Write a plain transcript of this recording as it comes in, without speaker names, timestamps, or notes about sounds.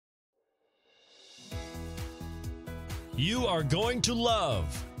You are going to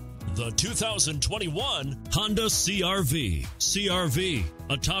love the 2021 Honda CR-V. CR-V,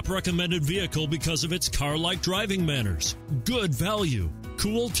 a top recommended vehicle because of its car-like driving manners, good value,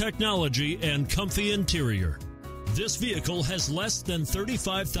 cool technology, and comfy interior. This vehicle has less than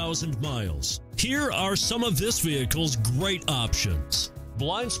 35,000 miles. Here are some of this vehicle's great options: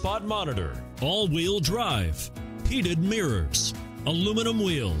 blind spot monitor, all-wheel drive, heated mirrors, aluminum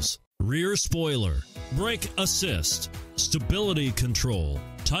wheels, rear spoiler, brake assist, stability control,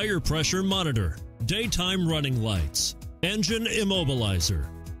 tire pressure monitor, daytime running lights, engine immobilizer.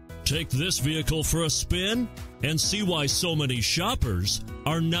 Take this vehicle for a spin and see why so many shoppers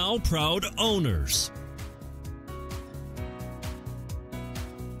are now proud owners.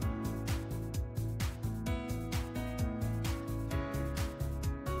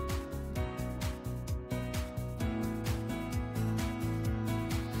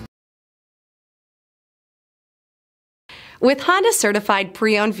 With Honda certified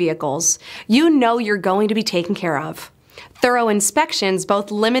pre-owned vehicles, you know you're going to be taken care of. Thorough inspections,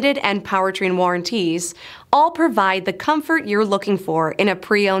 both limited and powertrain warranties, all provide the comfort you're looking for in a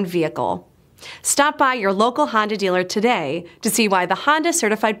pre-owned vehicle. Stop by your local Honda dealer today to see why the Honda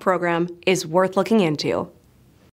certified program is worth looking into.